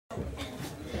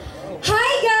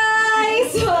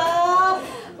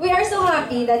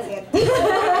happy, that's it.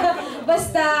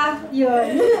 Basta, yun.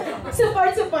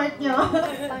 Support nyo.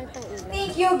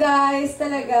 Thank you guys,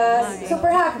 talaga.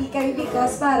 Super happy kami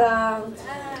because parang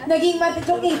naging math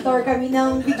educator kami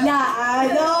ng biglaan.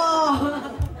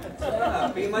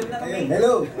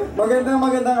 Hello!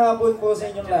 Magandang hapon po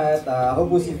sa inyong lahat. Ako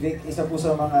po si Vic, isa po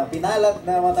sa mga pinalad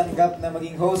na matanggap na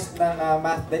maging host ng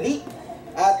MathDali.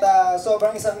 At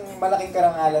sobrang isang malaking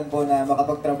karangalan po na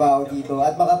makapagtrabaho dito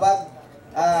at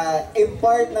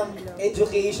impart ng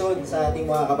education sa ating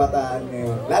mga kabataan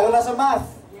ngayon. Lalo na sa math!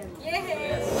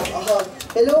 Yes!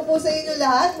 Hello po sa inyo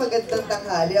lahat. Magandang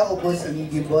tanghali. Ako po si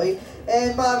Igi Boy.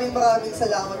 And maraming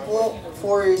salamat po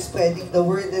for spreading the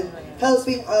word and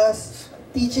helping us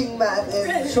teaching math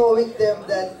and showing them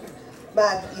that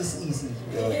math is easy.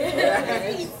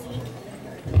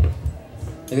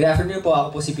 Good afternoon po,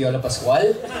 ako po si Piolo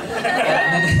Pascual.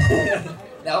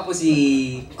 Ako po si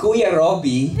Kuya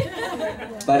Robi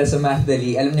para sa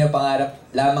MathDali. Alam niyo, pangarap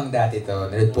lamang dati to.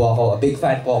 Nanood po ako, big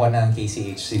fan po ako ng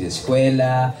KCH sa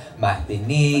eskwela,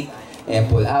 MathDali,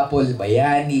 Apple,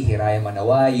 Bayani, Hiraya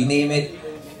Manawa, you name it.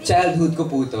 Childhood ko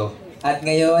po to. At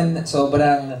ngayon,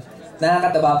 sobrang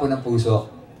nakakataba po ng puso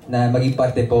na maging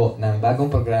parte po ng bagong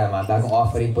programa, bagong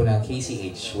offering po ng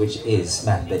KCH, which is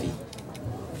MathDali.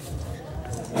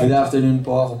 Good afternoon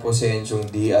po, ako po si Enchong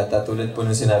Dee at tulad po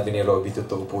ng sinabi ni Robi,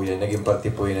 totoo po yan. Naging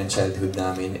parte po yun ng childhood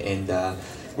namin and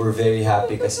we're very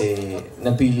happy kasi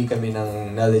napili kami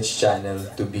ng Knowledge Channel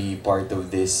to be part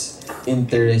of this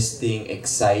interesting,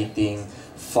 exciting,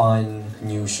 fun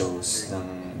new shows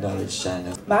ng Knowledge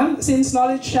Channel. Ma'am, since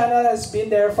Knowledge Channel has been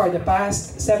there for the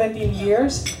past 17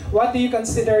 years, what do you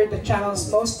consider the channel's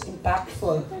most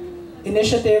impactful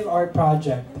initiative or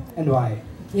project and why?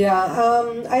 Yeah,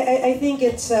 I think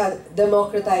it's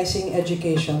democratizing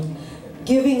education,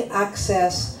 giving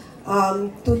access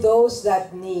to those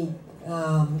that need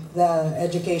the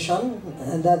education,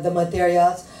 the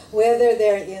materials, whether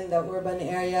they're in the urban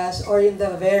areas or in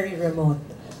the very remote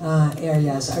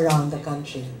areas around the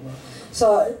country.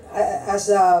 So, as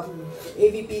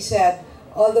AVP said,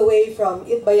 all the way from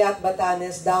Itbayat,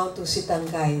 Batanes down to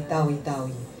Sitangkay,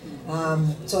 Tawi-Tawi.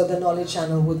 So the Knowledge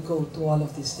Channel would go to all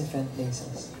of these different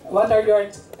places. What are your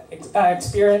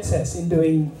experiences in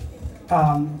doing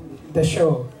the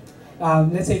show?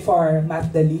 Let's say for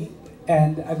MathDali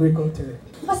and AgriCOOLture.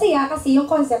 Masaya kasi yung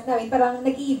concept namin, parang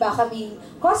nag-iiba kaming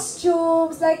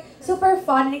costumes, like super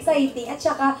fun and exciting. At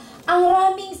saka, ang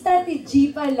raming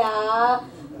strategy pala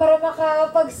para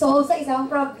makapag-solve sa isang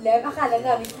problem. Akala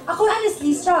namin, ako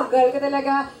honestly, struggle ko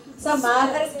talaga sa math.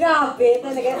 Grabe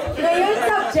talaga. Ngayon,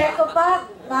 subject ko pa,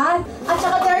 math. At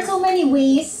saka there are so many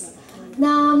ways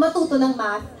na matuto ng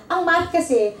math. Ang math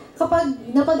kasi, kapag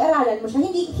napag-aralan mo siya,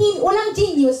 walang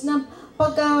genius na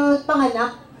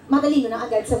pagkapanganak, matalino na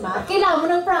agad sa math. Kailangan mo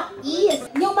ng practice.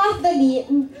 Yung MathDali,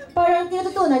 parang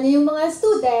tinututunan niya yung mga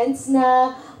students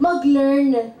na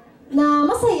mag-learn na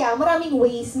masaya. Maraming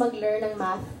ways mag-learn ng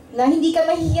math na hindi ka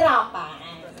mahihirapan.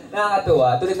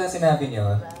 Nakakatuwa, tulad ng sinabi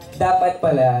niyo, dapat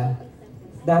pala,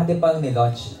 dati pang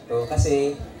nilaunch ito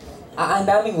kasi ang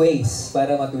daming ways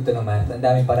para matuto ng math, ang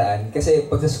daming paraan. Kasi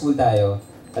pag sa school tayo,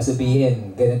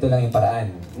 sabihin, ganito lang yung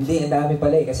paraan. Hindi, ang dami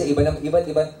pala eh. Kasi iba't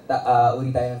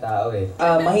uri tayo ng tao eh.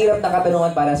 Mahirap na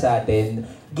katanungan para sa atin,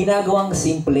 ginagawang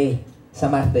simple sa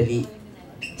MathDali.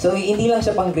 So, hindi lang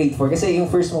siya pang grade 4 kasi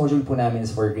yung first module po namin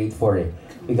is for grade 4 eh.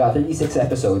 We got 36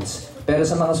 episodes. Pero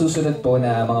sa mga susunod po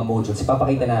na mga modules,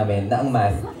 ipapakita namin na ang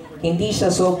math, hindi siya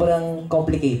sobrang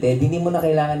complicated. Hindi mo na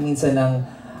kailangan minsan ng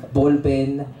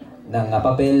ballpen, ng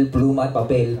papel, pluma at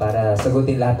papel para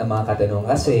sagutin lahat ng mga katanungan.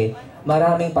 Kasi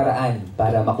maraming paraan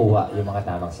para makuha yung mga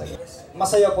tamang sagot.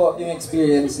 Masaya po yung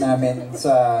experience namin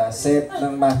sa set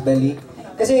ng MathDali.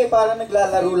 Kasi parang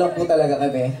naglalaro lang po talaga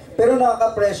kami. Pero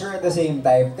nakaka-pressure at the same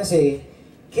time. Kasi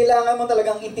kailangan mo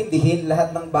talagang intindihin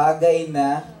lahat ng bagay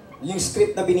na yung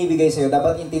script na binibigay sa'yo,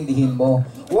 dapat intindihin mo.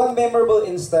 One memorable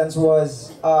instance was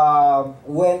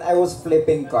when I was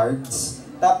flipping cards.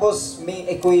 Tapos may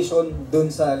equation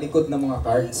dun sa likod ng mga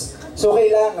cards. So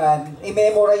kailangan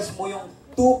i-memorize mo yung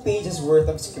 2 pages worth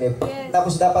of script.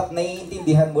 Tapos dapat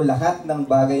naiintindihan mo lahat ng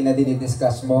bagay na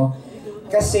dinidiscuss mo.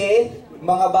 Kasi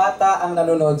mga bata ang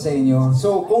nanonood sa inyo.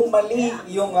 So kung mali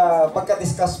yung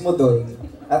pagka-discuss mo dun,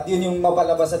 at yun yung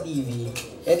mapalabas sa TV,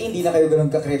 eh hindi na kayo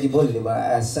ganun ka-credible, di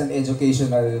ba? As an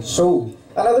educational show.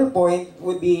 Another point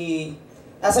would be,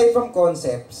 aside from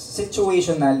concepts,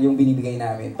 situational yung binibigay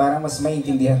namin para mas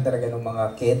maintindihan talaga ng mga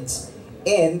kids.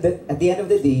 And at the end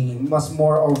of the day, mas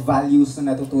more of values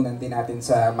na natutunan din natin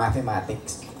sa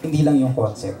mathematics. Hindi lang yung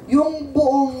concept. Yung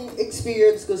buong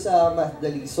experience ko sa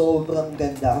MathDali, sobrang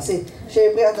ganda. Kasi,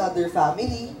 syempre, another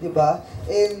family, di ba?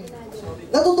 And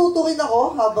natututo rin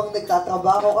ako habang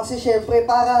nagtatrabaho kasi syempre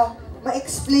para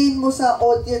ma-explain mo sa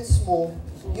audience mo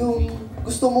yung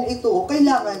gusto mong ituro,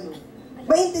 kailangan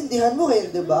maintindihan mo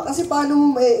rin, di ba? Kasi paano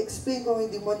mo ma-explain kung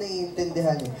hindi mo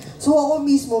naiintindihan eh. So ako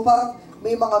mismo, parang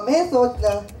may mga method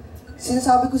na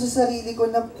sinasabi ko sa sarili ko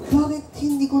na bakit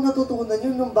hindi ko natutunan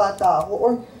yun nung bata ako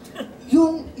or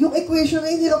yung equation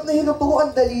na hirap ako,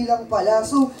 ang dali lang pala.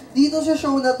 So, dito sa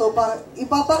show na to, para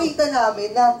ipapakita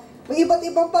namin na may iba't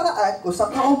ibang paraan kung sa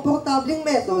komportabling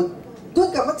method, doon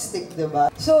ka mag-stick,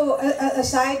 diba? So,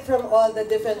 aside from all the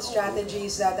different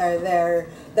strategies that are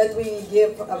there that we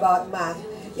give about math,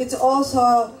 it's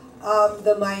also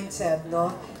the mindset,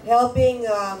 no? Helping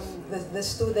the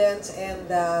students and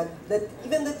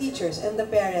even the teachers and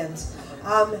the parents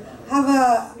have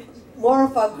a more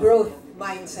of a growth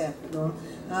mindset, no?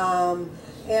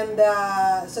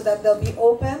 So that they'll be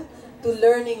open to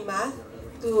learning math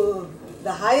to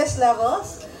the highest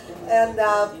levels and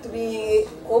to be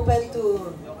open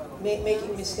to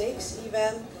making mistakes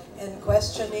even and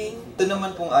questioning. Ito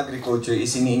naman pong agriculture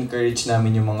is ini-encourage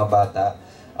namin yung mga bata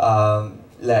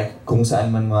like kung saan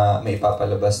man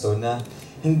maipapalabas to na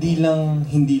hindi lang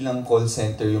call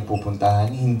center yung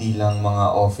pupuntahan, hindi lang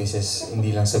mga offices,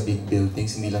 hindi lang sa big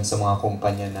buildings, hindi lang sa mga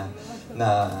kumpanya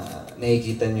na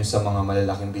nakikita nyo sa mga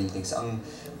malalaking buildings. Ang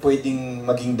pwedeng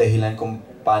maging dahilan kung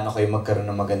paano kayo magkaroon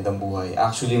ng magandang buhay.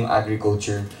 Actually, yung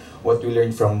agriculture, what we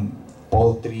learned from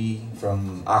poultry,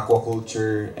 from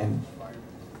aquaculture, and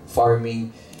farming,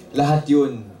 lahat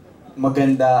yun,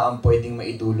 maganda ang pwedeng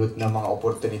maidulot ng mga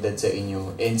oportunidad sa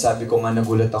inyo. And sabi ko nga,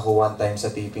 nagulat ako one time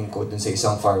sa taping ko dun sa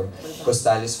isang farm,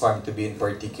 Costales Farm to be in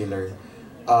particular.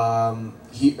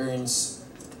 He earns,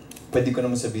 pwede ko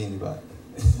naman sabihin, di ba?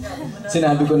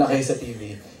 Sinabi ko na kayo sa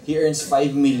TV. He earns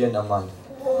 5 million a month.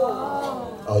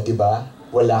 O, di ba?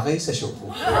 Wala kayo sa show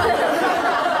ko.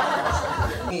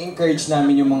 I-encourage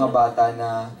namin yung mga bata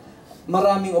na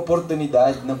maraming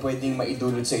oportunidad na pwedeng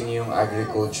maidulot sa inyo yung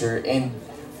agriculture. And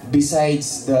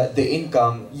besides the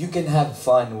income, you can have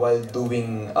fun while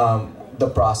doing the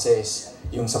process.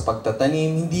 Yung sa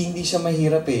pagtatanim, hindi siya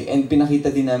mahirap eh. And pinakita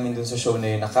din namin dun sa show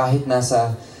na yun na kahit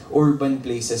nasa urban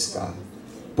places ka,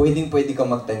 pwede ka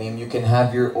magtanim. You can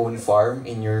have your own farm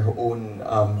in your own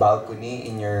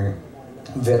balcony, in your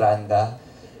veranda,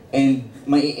 and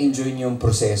mai-enjoy niyo yung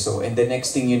proseso. And the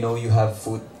next thing you know, you have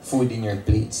food in your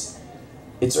plates.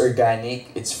 It's organic,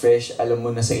 it's fresh, alam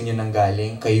mo na sa inyo nang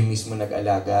galing, kayo mismo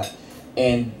nag-alaga.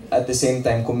 And at the same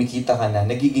time, kumikita ka na,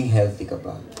 nagiging healthy ka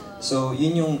pa. So,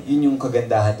 yun yung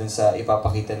kagandahan dun sa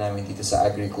ipapakita namin dito sa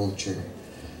agriculture.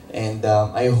 And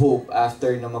I hope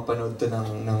after na mapanood to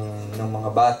ng mga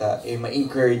bata,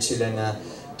 ma-encourage sila na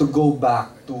to go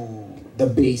back to the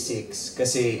basics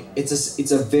kasi it's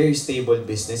a very stable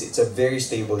business, it's a very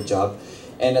stable job,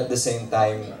 and at the same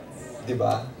time, 'di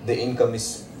ba? The income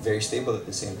is very stable at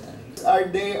the same time. Are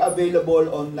they available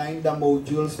online, the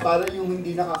modules, para yung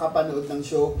hindi nakakapanood ng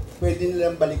show, pwede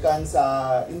nilang balikan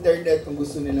sa internet kung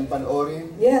gusto nilang panoorin?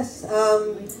 Yes,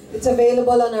 it's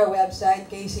available on our website,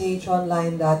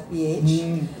 kchonline.ph,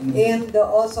 and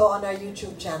also on our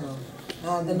YouTube channel,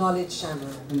 the Knowledge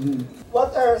Channel.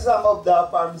 What are some of the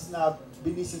farms na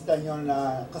binisita nyo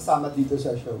na kasama dito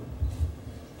sa show?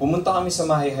 Pumunta kami sa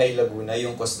Mahayhay, Laguna,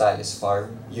 yung Costales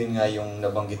Farm. Yun nga yung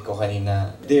nabanggit ko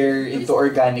kanina. They're into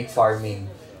organic farming.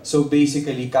 So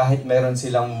basically, kahit meron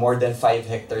silang more than 5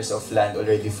 hectares of land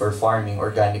already for farming,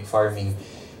 organic farming,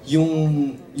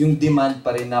 yung demand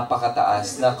pa rin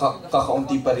napakataas, na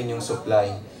kakaunti pa rin yung supply.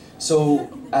 So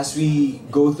as we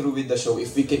go through with the show,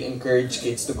 if we can encourage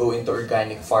kids to go into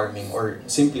organic farming or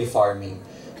simply farming,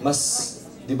 mas,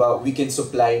 di ba, we can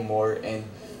supply more and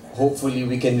hopefully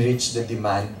we can reach the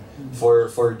demand for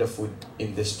the food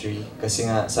industry. Kasi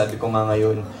nga, sabi ko nga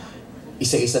ngayon,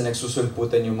 isa-isa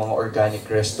nagsusulputan yung mga organic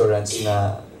restaurants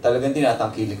na talagang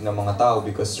tinatangkilik ng mga tao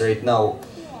because right now,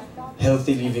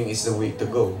 healthy living is the way to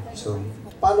go. So,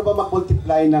 paano ba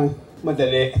mag-multiply ng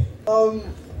madali?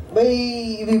 May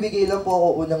ibibigay lang po ako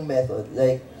unang method.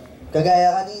 Like,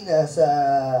 kagaya kanina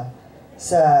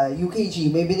sa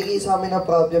UKG, may binigay sa amin na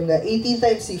problem na 18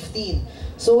 times 15.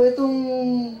 So, itong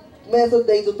method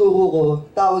na ituturo ko,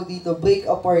 tawag dito, break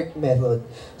apart method.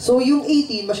 So, yung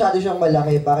 18, masyado siyang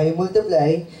malaki para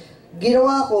i-multiply.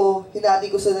 Ginawa ko,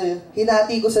 hinati ko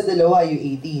sa dalawa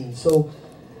yung 18. So,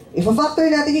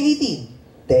 if-factor natin yung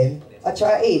 18, 10, at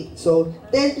saka 8. So,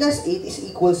 10 plus 8 is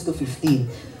equals to 15.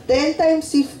 10 times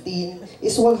 15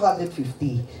 is 150.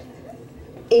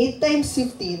 8 times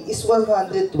 15 is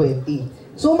 120.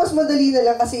 So, mas madali na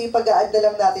lang kasi ipag-add na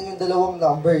lang natin yung dalawang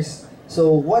numbers.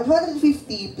 So,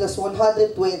 150 plus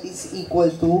 120 is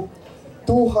equal to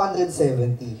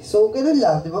 270. So, ganun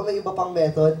lang. Di ba may iba pang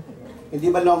method? Hindi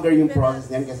ba longer yung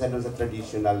process niyan kaysa doon sa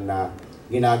traditional na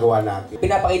ginagawa natin?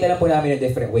 Pinapakita lang po namin in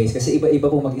different ways kasi iba-iba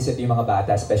po mag-isip yung mga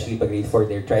bata, especially pag grade 4,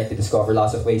 they're trying to discover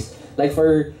lots of ways. Like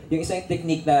for yung isang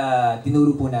technique na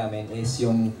tinuro po namin is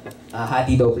yung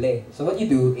hati doble. So what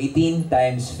you do, 18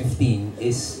 times 15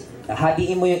 is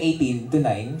hatiin mo yung 18 to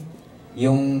 9,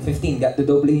 yung 15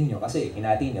 dodoblehin nyo kasi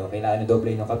hinati nyo, kailangan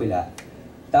dodoblehin yung kabila.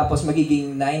 Tapos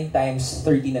magiging 9 times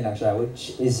 30 na lang siya,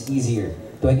 which is easier.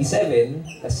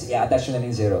 27, tapos i-attach nyo na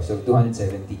ng 0, so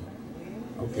 270.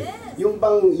 Okay. Yung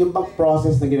bang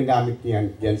process na ginagamit yan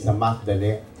sa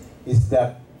MathDali, is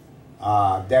that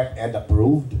DepEd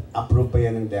approved? Approved pa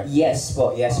yan ng DepEd? Yes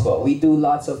po. We do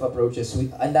lots of approaches.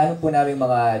 Ang dami po namin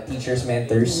mga teachers,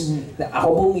 mentors. Ako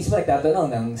po mismo nagtatanong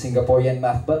ng Singaporean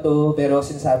math ba to? Pero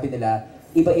sinasabi nila,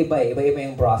 iba-iba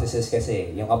yung processes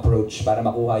kasi, yung approach para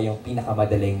makuha yung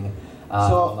pinakamadaling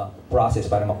process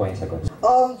para makuha yung sagot.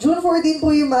 June 14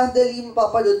 po yung MathDali.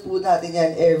 Mapapanood po natin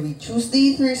yan every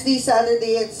Tuesday, Thursday,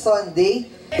 Saturday, and Sunday.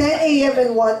 10 a.m.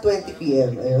 and 1:20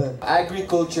 p.m. Ayun.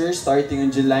 AgriCOOLture starting on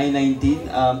July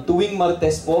 19. Tuwing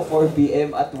Martes po, 4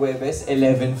 p.m. at Huwebes,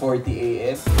 11:40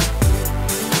 a.m.